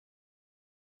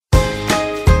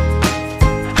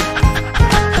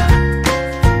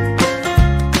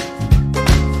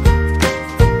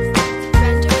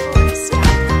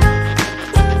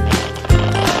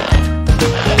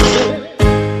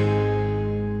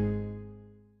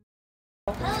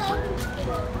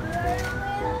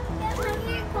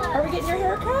Are we getting your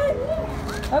hair cut?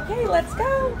 Okay, let's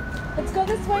go. Let's go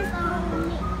this way.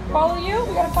 Follow you?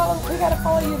 We gotta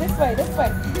follow you this way, this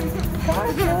way. Come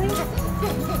on, Julie.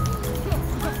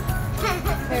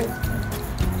 Okay.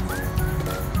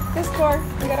 This door.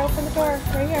 We gotta open the door.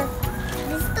 Right here.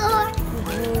 This door?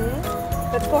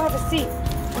 Let's go have a seat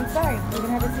inside. You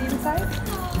gonna have a seat inside?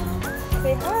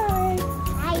 Say hi.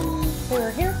 Hi. So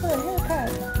we're here for a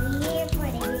haircut. We're here for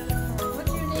the haircut.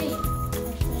 What's your name?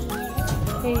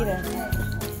 Caden.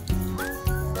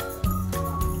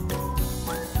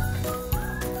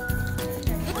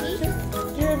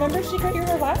 Do you remember she cut your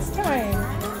hair last time?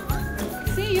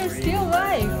 See, you're still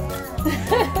alive.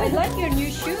 I like your new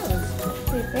shoes.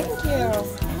 Say thank you.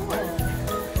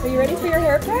 Are you ready for your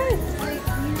haircut? Like,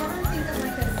 you never think of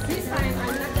like this time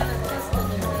I'm not gonna test on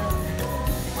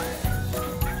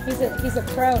your He's a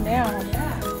pro now.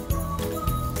 Yeah.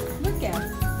 Look at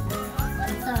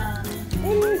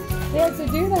He had to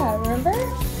do that, remember?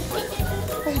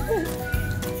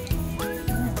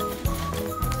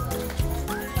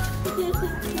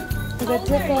 Is it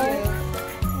tickle?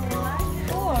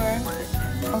 Or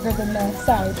Longer than the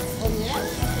sides.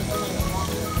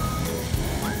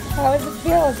 How does it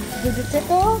feel? Does it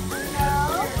tickle?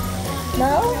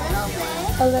 No?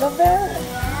 A little bit?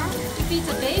 if he's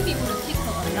a baby, would it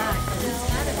tickle or not? He's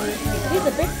not a baby. He's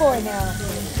a big boy now.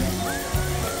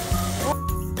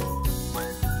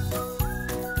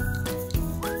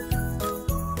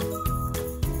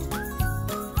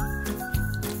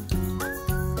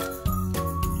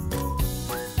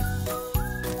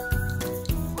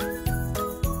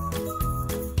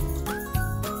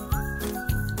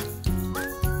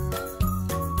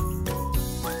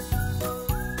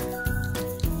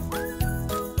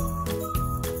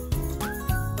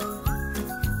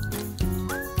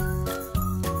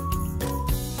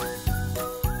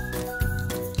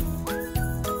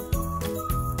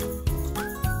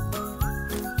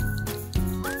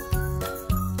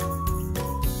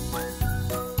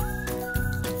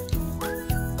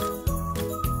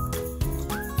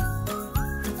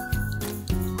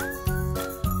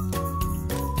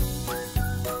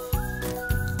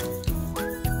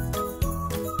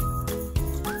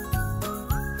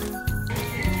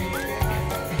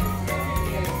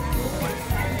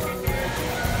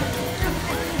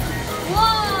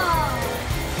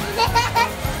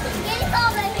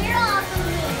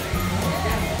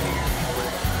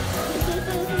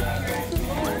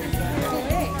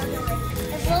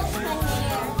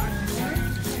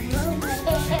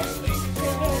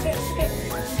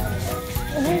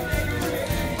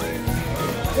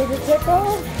 Does it tickle?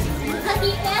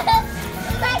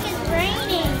 Like it's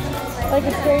raining. Like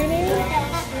it's raining?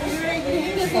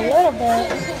 A little bit.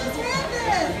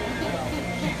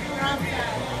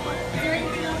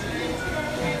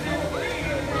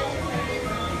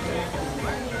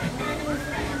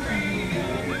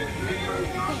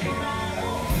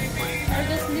 Or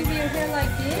just leave your hair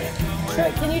like this?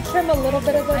 Can you trim a little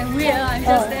bit of it? I will. I'm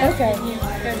just asking okay. you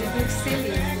because it looks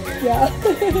silly. Yeah.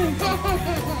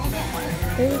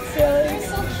 It's silly. You're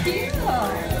so cute.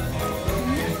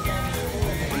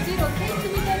 Is it okay to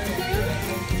be that cute?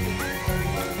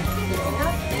 It's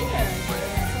not fair.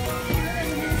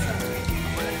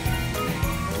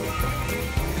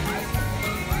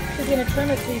 She's gonna trim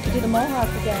it so you can do the mohawk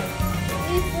again.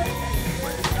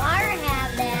 Water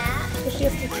have that. But she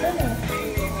has to trim it.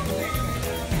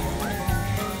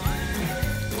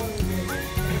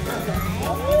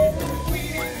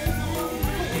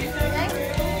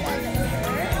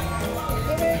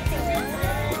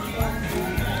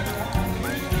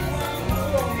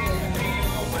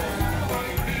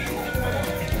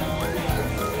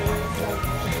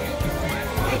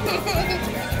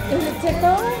 Does it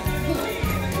tickle?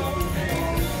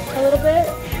 A little bit?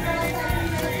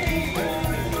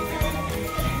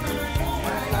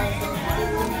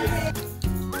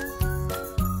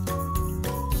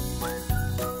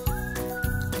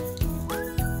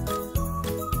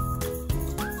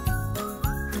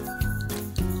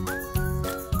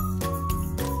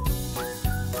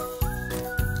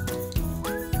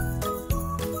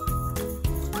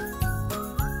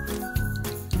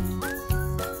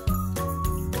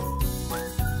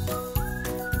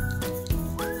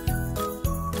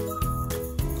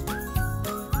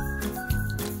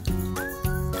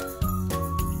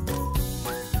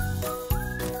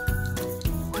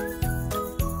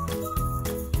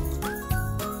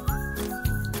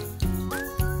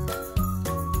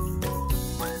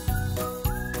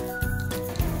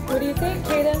 What do you think,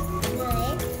 Caden?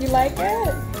 Good. You like it?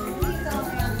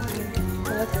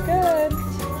 It looks good.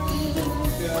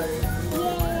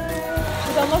 Yeah.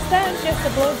 almost done. She has to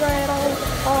blow dry it all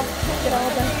off. Get all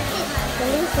the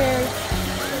loose hairs.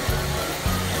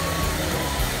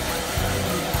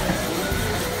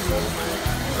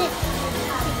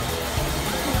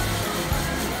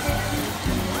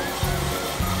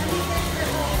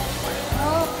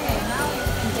 Okay, now you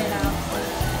can get out.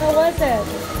 How was it?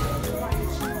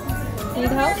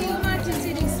 Need help? So much and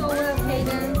sitting so well,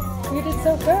 Caden. You did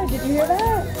so good. Did you hear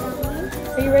that?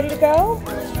 Are you ready to go?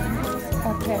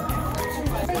 Okay.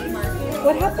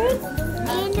 What happened? And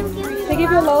I'm giving They give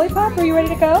you a lollipop? Are you ready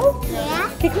to go?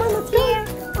 Yeah. Okay, come on, let's go. Here,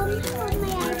 hold my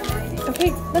iPad.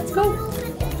 Okay, let's go.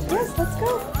 Yes, let's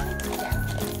go.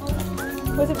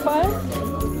 Was it fun?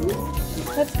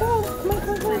 Let's go. Come on, come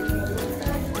on, come on.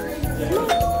 Come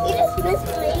on. You just messed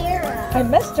my hair up. I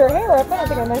messed your hair up. I don't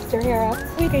think I messed your hair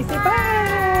up. We can say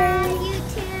bye.